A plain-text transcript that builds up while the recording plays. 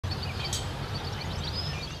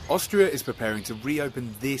Austria is preparing to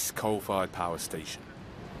reopen this coal-fired power station.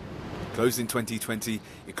 Closed in 2020,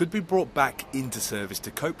 it could be brought back into service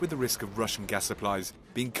to cope with the risk of Russian gas supplies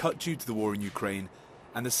being cut due to the war in Ukraine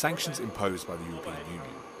and the sanctions imposed by the European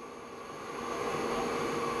Union.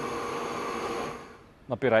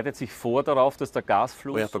 We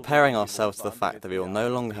are preparing ourselves to the fact that we will no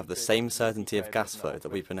longer have the same certainty of gas flow that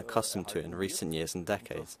we've been accustomed to in recent years and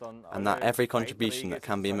decades, and that every contribution that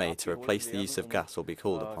can be made to replace the use of gas will be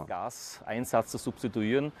called upon.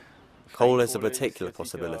 Coal is a particular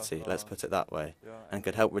possibility, let's put it that way, and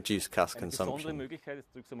could help reduce gas consumption.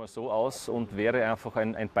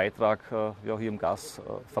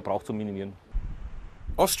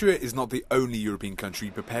 Austria is not the only European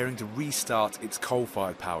country preparing to restart its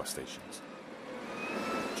coal-fired power stations.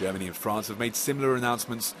 Germany and France have made similar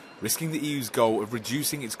announcements, risking the EU's goal of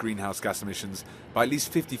reducing its greenhouse gas emissions by at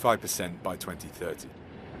least 55% by 2030.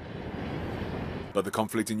 But the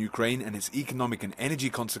conflict in Ukraine and its economic and energy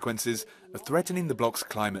consequences are threatening the bloc's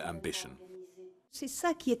climate ambition.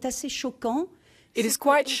 It is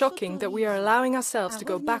quite shocking that we are allowing ourselves to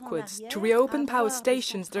go backwards, to reopen power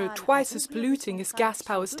stations that are twice as polluting as gas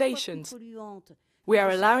power stations. We are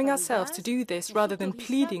allowing ourselves to do this rather than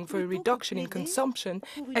pleading for a reduction in consumption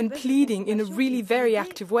and pleading in a really very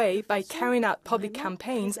active way by carrying out public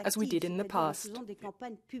campaigns as we did in the past.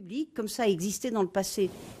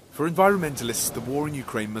 For environmentalists, the war in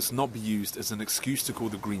Ukraine must not be used as an excuse to call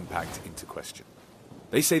the Green Pact into question.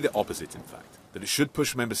 They say the opposite, in fact, that it should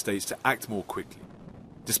push member states to act more quickly.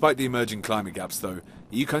 Despite the emerging climate gaps, though,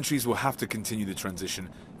 EU countries will have to continue the transition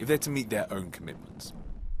if they're to meet their own commitments.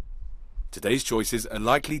 Today's choices are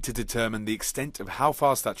likely to determine the extent of how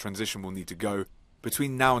fast that transition will need to go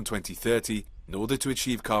between now and 2030 in order to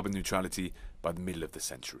achieve carbon neutrality by the middle of the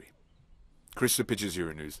century. Chris Pitchers,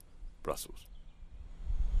 Euronews, Brussels.